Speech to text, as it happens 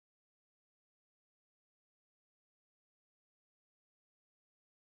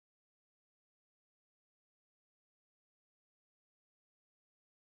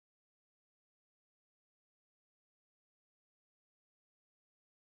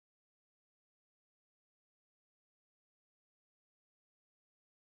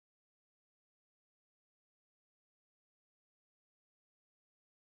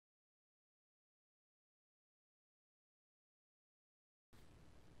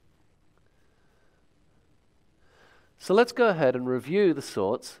So let's go ahead and review the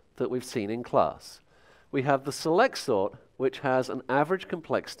sorts that we've seen in class. We have the select sort, which has an average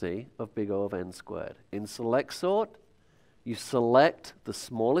complexity of big O of n squared. In select sort, you select the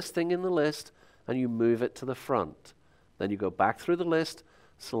smallest thing in the list and you move it to the front. Then you go back through the list,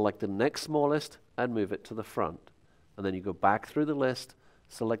 select the next smallest and move it to the front. And then you go back through the list,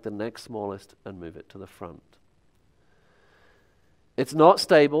 select the next smallest and move it to the front. It's not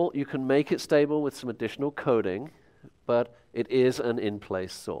stable. You can make it stable with some additional coding, but it is an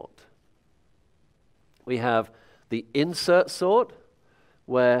in-place sort. We have the insert sort,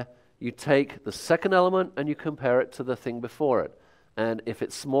 where you take the second element and you compare it to the thing before it. And if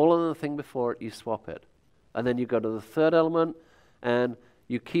it's smaller than the thing before it, you swap it. And then you go to the third element and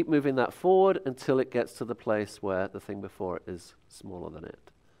you keep moving that forward until it gets to the place where the thing before it is smaller than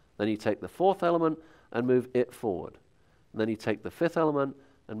it. Then you take the fourth element and move it forward. And then you take the fifth element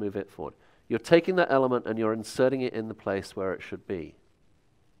and move it forward. You're taking that element and you're inserting it in the place where it should be.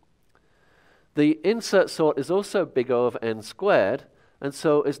 The insert sort is also big O of n squared, and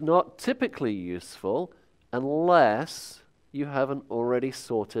so is not typically useful unless you have an already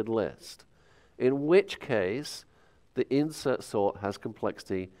sorted list, in which case the insert sort has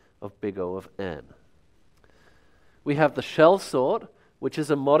complexity of big O of n. We have the shell sort, which is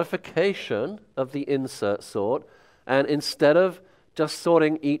a modification of the insert sort, and instead of just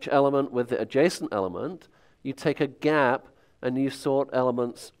sorting each element with the adjacent element, you take a gap and you sort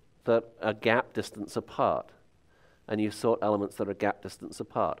elements that are gap distance apart. And you sort elements that are gap distance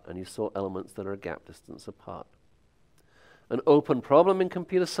apart. And you sort elements that are gap distance apart. An open problem in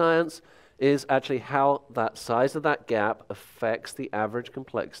computer science is actually how that size of that gap affects the average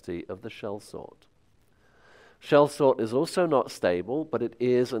complexity of the shell sort. Shell sort is also not stable, but it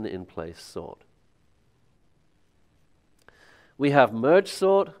is an in-place sort. We have merge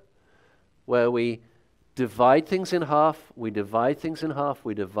sort, where we divide things in half, we divide things in half,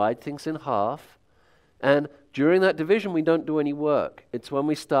 we divide things in half, and during that division we don't do any work. It's when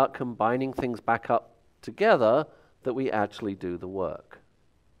we start combining things back up together that we actually do the work.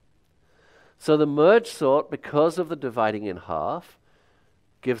 So the merge sort, because of the dividing in half,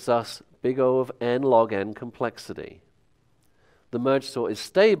 gives us big O of n log n complexity. The merge sort is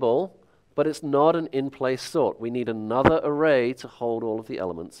stable, but it's not an in-place sort. We need another array to hold all of the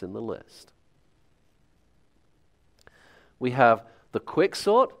elements in the list. We have the quick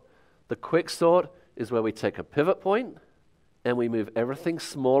sort. The quick sort is where we take a pivot point and we move everything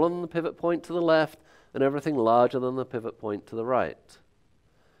smaller than the pivot point to the left and everything larger than the pivot point to the right.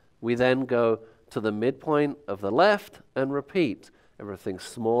 We then go to the midpoint of the left and repeat. Everything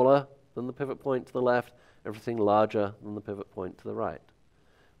smaller than the pivot point to the left, everything larger than the pivot point to the right.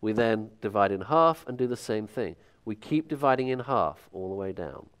 We then divide in half and do the same thing. We keep dividing in half all the way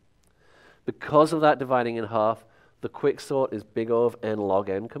down. Because of that dividing in half, the quick sort is big O of n log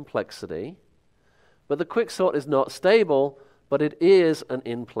n complexity. But the quick sort is not stable, but it is an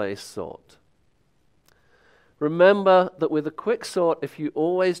in-place sort. Remember that with a quick sort, if you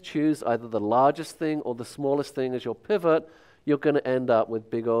always choose either the largest thing or the smallest thing as your pivot, you're going to end up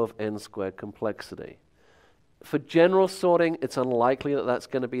with big O of n squared complexity. For general sorting, it's unlikely that that's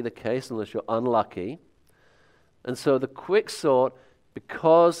going to be the case unless you're unlucky. And so the quick sort,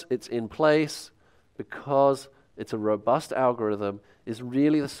 because it's in place, because it's a robust algorithm, is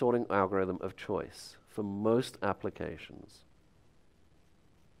really the sorting algorithm of choice for most applications.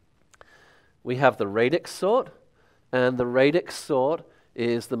 We have the Radix Sort, and the Radix Sort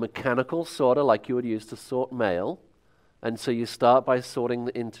is the mechanical sorter like you would use to sort mail. And so you start by sorting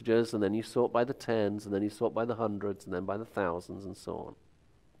the integers, and then you sort by the tens, and then you sort by the hundreds, and then by the thousands, and so on.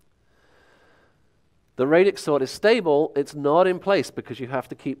 The Radix sort is stable. It's not in place because you have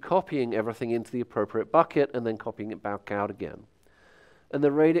to keep copying everything into the appropriate bucket and then copying it back out again. And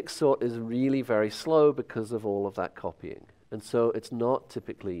the Radix sort is really very slow because of all of that copying. And so it's not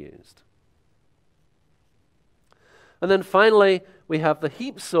typically used. And then finally, we have the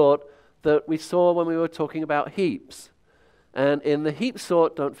heap sort that we saw when we were talking about heaps. And in the heap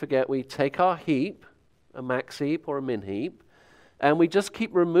sort, don't forget, we take our heap, a max heap or a min heap, and we just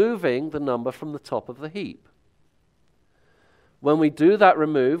keep removing the number from the top of the heap. When we do that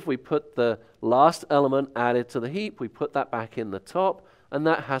remove, we put the last element added to the heap, we put that back in the top, and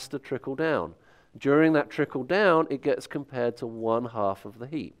that has to trickle down. During that trickle down, it gets compared to 1/2 of the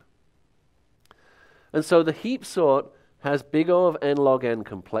heap. And so the heap sort has big O of n log n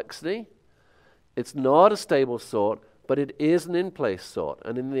complexity. It's not a stable sort, but it is an in-place sort.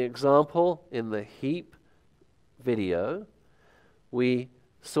 And in the example in the heap video, we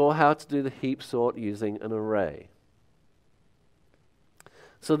saw how to do the heap sort using an array.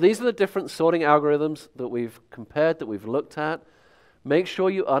 So these are the different sorting algorithms that we've compared, that we've looked at. Make sure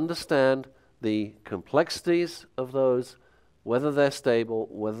you understand the complexities of those, whether they're stable,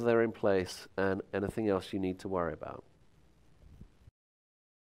 whether they're in place, and anything else you need to worry about.